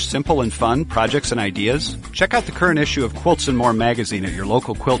fresh, simple, and fun projects and ideas? Check out the current issue of Quilts and More magazine at your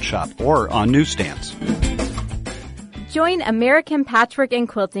local quilt shop or on newsstands. Join American Patchwork and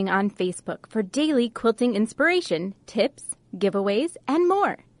Quilting on Facebook for daily quilting inspiration, tips, giveaways, and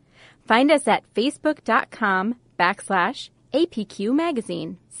more. Find us at facebook.com/APQ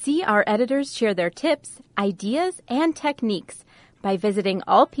Magazine. See our editors share their tips, ideas, and techniques by visiting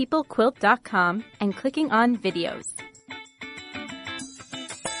allpeoplequilt.com and clicking on videos.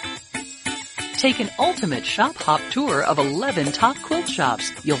 Take an ultimate shop hop tour of 11 top quilt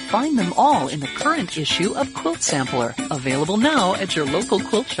shops. You'll find them all in the current issue of Quilt Sampler, available now at your local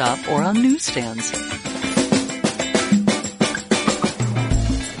quilt shop or on newsstands.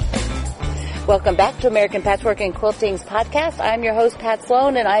 Welcome back to American Patchwork and Quilting's podcast. I'm your host, Pat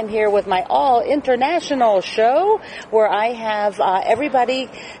Sloan, and I'm here with my all-international show where I have everybody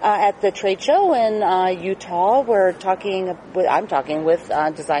at the trade show in Utah. I'm talking with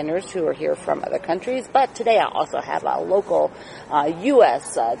designers who are here from other countries, but today I also have a local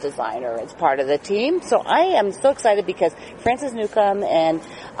U.S. designer as part of the team. So I am so excited because Frances Newcomb and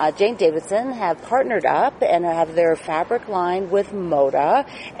Jane Davidson have partnered up and have their fabric line with Moda,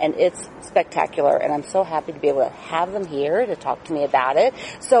 and it's spectacular, and I'm so happy to be able to have them here to talk to me about it.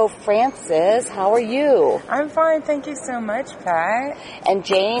 So, Frances, how are you? I'm fine, thank you so much, Pat. And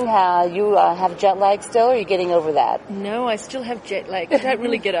Jane, you have jet lag still, or are you getting over that? No, I still have jet lag. I don't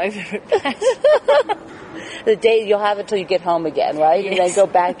really get over it, Pat. The day you'll have it till you get home again, right? Yes. And then go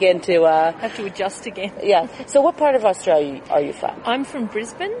back into... have to adjust again. Yeah. So what part of Australia are you from? I'm from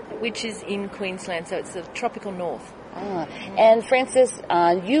Brisbane, which is in Queensland, so it's the tropical north. And Frances,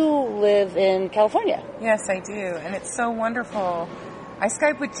 you live in California. Yes, I do, and it's so wonderful. I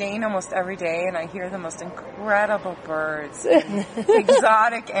Skype with Jane almost every day, and I hear the most incredible birds and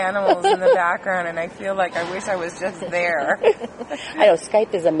exotic animals in the background, and I feel like I wish I was just there. I know,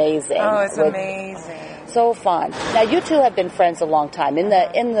 Skype is amazing. Oh, it's amazing. So fun. Now, you two have been friends a long time. In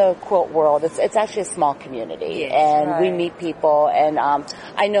the quilt world, it's actually a small community, yes, and right. we meet people, and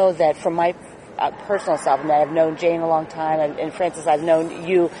I know that from my personal self, and I've known Jane a long time, and Frances, I've known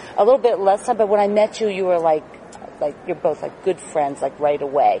you a little bit less time, but when I met you, you were like you're both like good friends, like right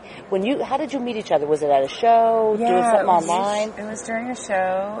away. How did you meet each other? Was it at a show? Yeah, doing something online? It was during a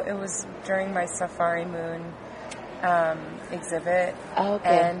show. It was during my Safari Moon exhibit. Oh,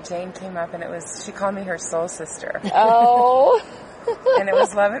 okay. And Jane came up, and she called me her soul sister. Oh. And it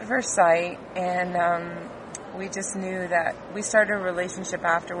was love at first sight, and we just knew that we started a relationship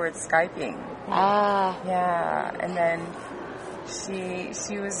afterwards, Skyping. Ah. Yeah, and then she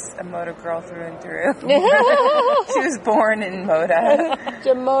was a Moda girl through and through. She was born in Moda.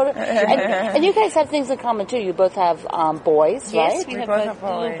 And you guys have things in common too. You both have boys, right? Yes, we have both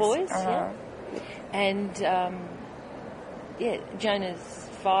little boys. Uh-huh. Yeah. And Jonah's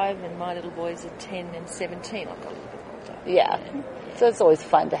 5, and my little boys are 10 and 17. I've got a little bit older. Yeah. So it's always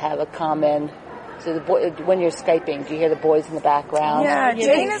fun to have a common. So when you're Skyping, do you hear the boys in the background? Yeah,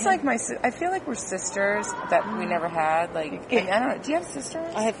 Jane is like I feel like we're sisters that we never had. Like, I don't know. Do you have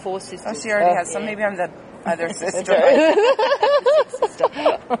sisters? I have 4 sisters. Oh, she already has some. Maybe I'm the other sister.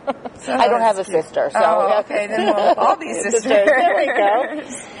 I don't have a sister. So okay, then we'll all be sisters. There we go.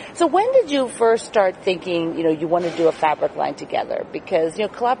 So when did you first start thinking, you want to do a fabric line together? Because,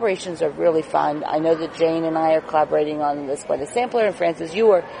 collaborations are really fun. I know that Jane and I are collaborating on this by the sampler, and Frances,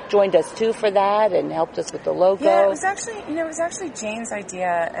 you joined us too for that and helped us with the logo. Yeah, it was actually Jane's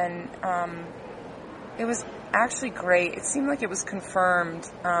idea, and it was actually great. It seemed like it was confirmed.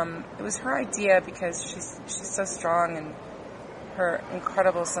 It was her idea because she's so strong in her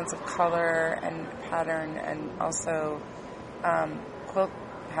incredible sense of color and pattern, and also quilt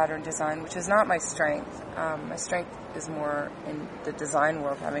pattern design, which is not my strength. My strength is more in the design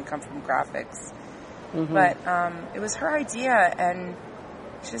world, having come from graphics. Mm-hmm. But it was her idea, and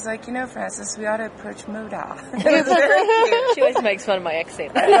she's like, Frances, we ought to approach Muda. It was very cute. She always makes fun of my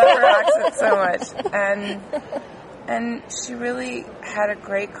accent. I love her accent so much. And she really had a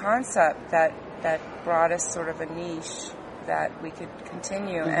great concept that brought us sort of a niche that we could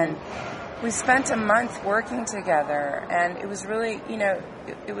continue. Mm-hmm. And we spent a month working together, and it was really,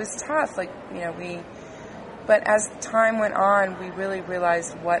 it was tough. But as time went on, we really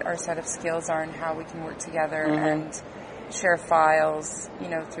realized what our set of skills are and how we can work together mm-hmm. and share files,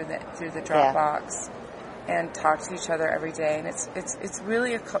 through the Dropbox, and talk to each other every day. And it's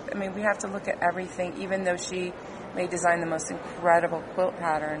really we have to look at everything. Even though she may design the most incredible quilt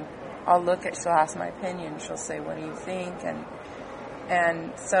pattern, she'll ask my opinion. She'll say, "What do you think?"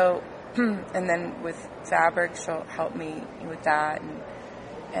 And so, and then with fabric, she'll help me with that.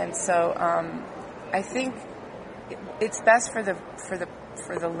 And so, I think it's best for the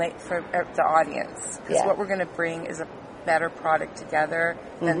audience, because what we're going to bring is a better product together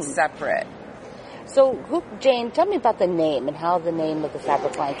than mm-hmm. separate. So, Jane, tell me about the name and how the name of the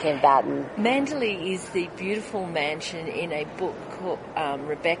fabric line came about. Manderley is the beautiful mansion in a book called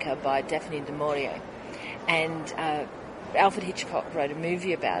Rebecca by Daphne du Maurier. And Alfred Hitchcock wrote a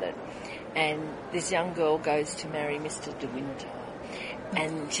movie about it. And this young girl goes to marry Mr. De Winter.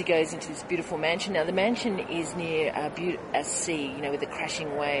 And she goes into this beautiful mansion. Now, the mansion is near a sea, with the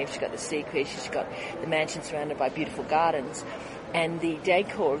crashing waves. She's got the sea creatures. She's got the mansion surrounded by beautiful gardens. And the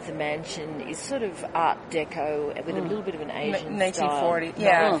decor of the mansion is sort of Art Deco with a little bit of an Asian 1940, style.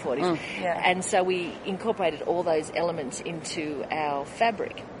 Yeah. 1940s. Yeah. And so we incorporated all those elements into our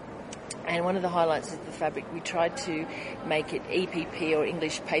fabric. And one of the highlights of the fabric, we tried to make it EPP, or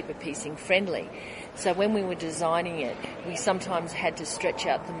English paper piecing friendly. So when we were designing it, we sometimes had to stretch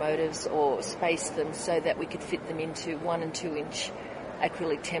out the motifs or space them so that we could fit them into 1 and 2 inch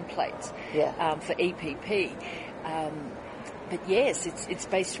acrylic templates for EPP. But yes, it's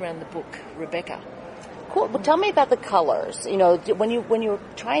based around the book Rebecca. Cool. Well, tell me about the colors. When you're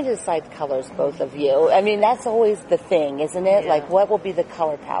trying to decide the colors, both of you, that's always the thing, isn't it? Yeah. Like, what will be the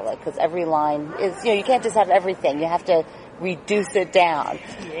color palette? Because every line is, you can't just have everything. You have to reduce it down.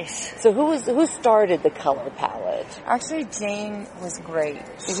 Yes. So who started the color palette? Actually, Jane was great.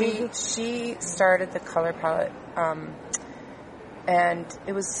 Mm-hmm. She started the color palette, and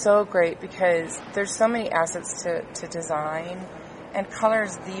it was so great because there's so many assets to design. And color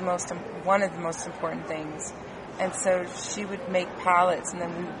is one of the most important things. And so she would make palettes, and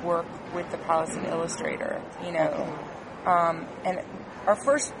then we would work with the palettes in Illustrator, And our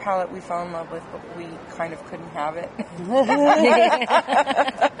first palette we fell in love with, but we kind of couldn't have it.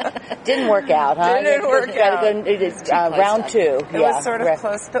 Didn't work out, huh? Didn't work out. It is round 2. It was sort of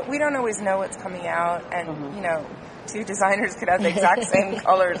close, but we don't always know what's coming out, and, mm-hmm. Two designers could have the exact same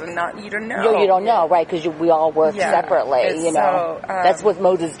colors and you don't know. No, you don't know, right, because we all work separately, So, that's what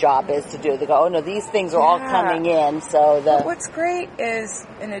Moda's job is to do. They go, no, these things are all coming in, so But what's great is,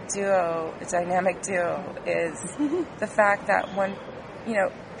 in a dynamic duo, is the fact that when,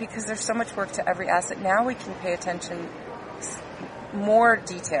 because there's so much work to every asset, now we can pay attention, more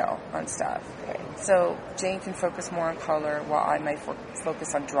detail on stuff. Right. So Jane can focus more on color while I may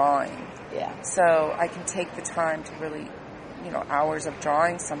focus on drawing. Yeah. So I can take the time to really, hours of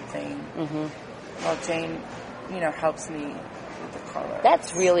drawing something, mm-hmm. while Jane, helps me with the color.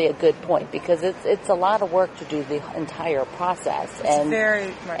 That's really a good point, because it's a lot of work to do the entire process. It's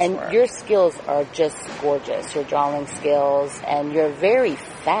very much and work. Your skills are just gorgeous, your drawing skills, and you're very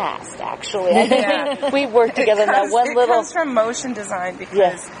fast, actually. Yeah. We worked together on that one It comes from motion design,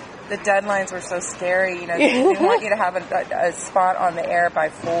 because the deadlines were so scary. They didn't want you to have a spot on the air by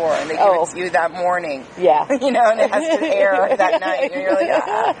 4, and they give it to you that morning. Yeah. And it has to air that night, and you're like,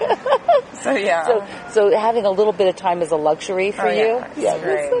 ah. So, yeah. So having a little bit of time is a luxury for you? Yeah,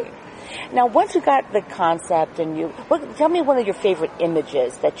 great. Now, once you got the concept, tell me one of your favorite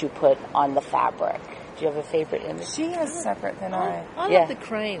images that you put on the fabric. Do you have a favorite image? She is separate than I. I love the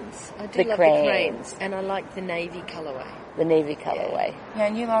cranes. I do love the cranes. And I like the navy colorway. The navy colorway. Yeah,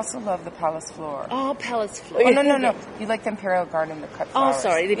 and you also love the Palace Floor. Oh, Palace Floor. Oh, no. You like the Imperial Garden, the cut flowers. Oh,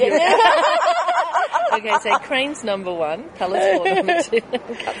 sorry. Okay, so cranes number 1, Palace Floor number 2,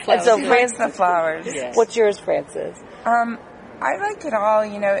 cut flowers. And so she likes the flowers. Yes. What's yours, Frances? I like it all.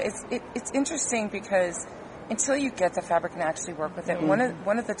 You know, it's interesting because until you get the fabric and actually work with it,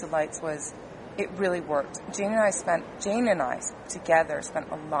 one of the delights was it really worked. Jane and I together spent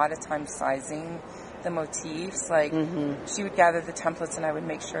a lot of time sizing the motifs. Like she would gather the templates and I would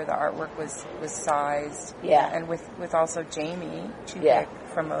make sure the artwork was sized. Yeah. And with also Jamie Chupik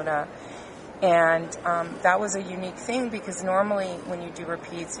from Moda. And that was a unique thing because normally when you do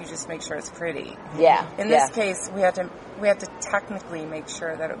repeats, you just make sure it's pretty. Yeah. In this case, we had to technically make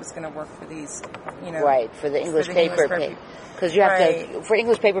sure that it was going to work for these, you know. Right, for the English paper piece. Because you have to, for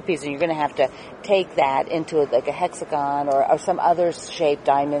English paper pieces, you're going to have to take that into like a hexagon or some other shape,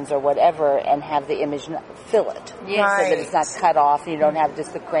 diamonds or whatever, and have the image fill it. Yes. So that it's not cut off and you don't have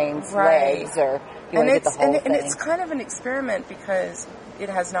just the crane's legs or you want to get the whole thing. And it's kind of an experiment because it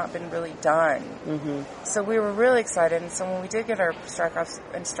has not been really done. So we were really excited. And so when we did get our strike-offs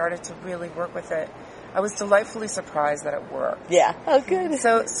and started to really work with it, I was delightfully surprised that it worked. Yeah. Oh, good.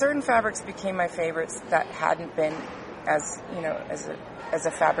 So certain fabrics became my favorites that hadn't been as, you know, as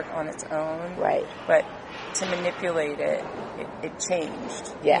a fabric on its own. Right. But to manipulate it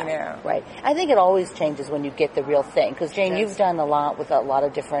changed. Yeah. You know? Right. I think it always changes when you get the real thing. Because, Jane, you've done a lot with a lot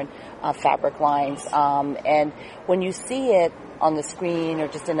of different fabric lines. And when you see it on the screen or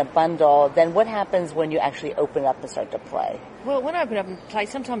just in a bundle, then what happens when you actually open up and start to play? Well, when I open up and play,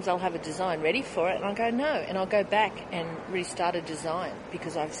 sometimes I'll have a design ready for it, and I'll go, no, and I'll go back and restart a design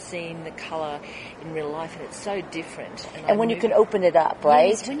because I've seen the colour in real life, and it's so different. And when you can open it up, right?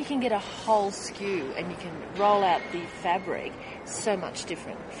 Yes, when you can get a whole skew and you can roll out the fabric, so much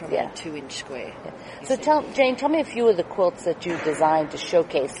different from a 2-inch square. Yeah. So Jane, tell me a few of the quilts that you designed to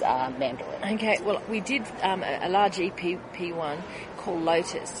showcase mandolin. Okay, well, we did a large EPP one called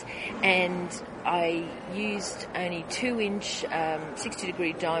Lotus, and I used only 2-inch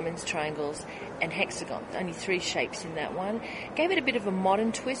 60-degree diamonds, triangles, and hexagons. Only 3 shapes in that one. Gave it a bit of a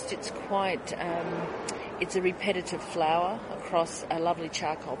modern twist. It's quite, it's a repetitive flower across a lovely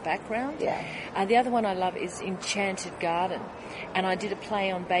charcoal background. Yeah. The other one I love is Enchanted Garden, and I did a play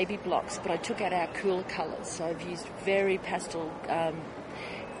on baby blocks, but I took out our cooler colours. So I've used very pastel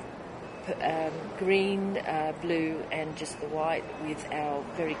green, blue, and just the white with our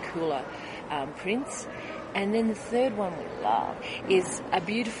very cooler prints. And then the third one we love is a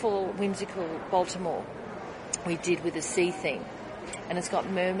beautiful, whimsical Baltimore we did with a sea theme. And it's got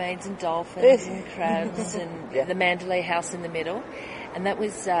mermaids and dolphins and crabs and the Mandalay house in the middle. And that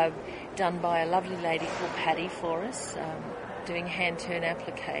was done by a lovely lady called Patty for us, doing hand-turn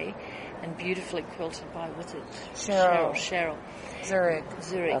applique, and beautifully quilted by, was it? Cheryl. Zurich.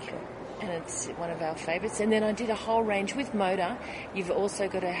 Okay. And it's one of our favourites. And then I did a whole range with Moda. You've also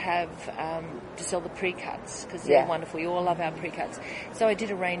got to have to sell the pre-cuts because they're wonderful. We all love our pre-cuts. So I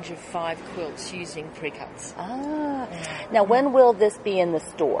did a range of 5 quilts using pre-cuts. Now, when will this be in the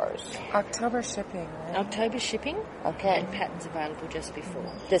stores? October shipping, right? October shipping. Okay. And patterns available just before.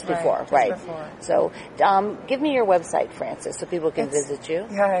 Just before. So give me your website, Frances, so people can visit you.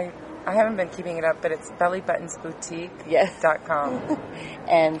 Yeah, I haven't been keeping it up, but it's bellybuttonsboutique.com.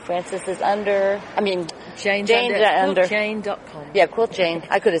 And Frances is under, Jane's under QuiltJane.com. Yeah, Quilt Jane.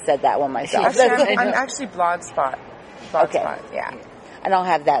 I could have said that one myself. Actually, I'm actually Blogspot. Yeah. And I'll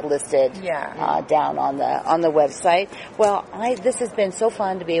have that listed down on the website. Well, this has been so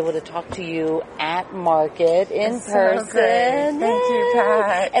fun to be able to talk to you at market in person. So great. Thank you,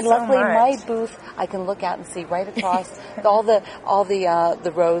 Pat. And so luckily, much. my booth I can look out and see right across all the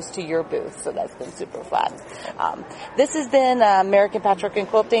rows to your booth. So that's been super fun. This has been American Patchwork and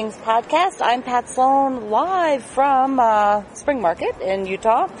Quilting's podcast. I'm Pat Sloan, live from Spring Market in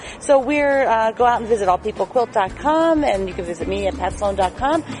Utah. So we're go out and visit allpeoplequilt.com, and you can visit me at patsloan.com,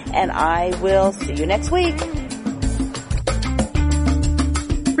 and I will see you next week.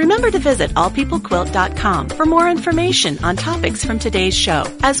 Remember to visit allpeoplequilt.com for more information on topics from today's show,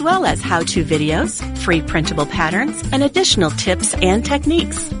 as well as how-to videos, free printable patterns, and additional tips and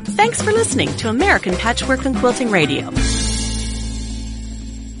techniques. Thanks for listening to American Patchwork and Quilting Radio.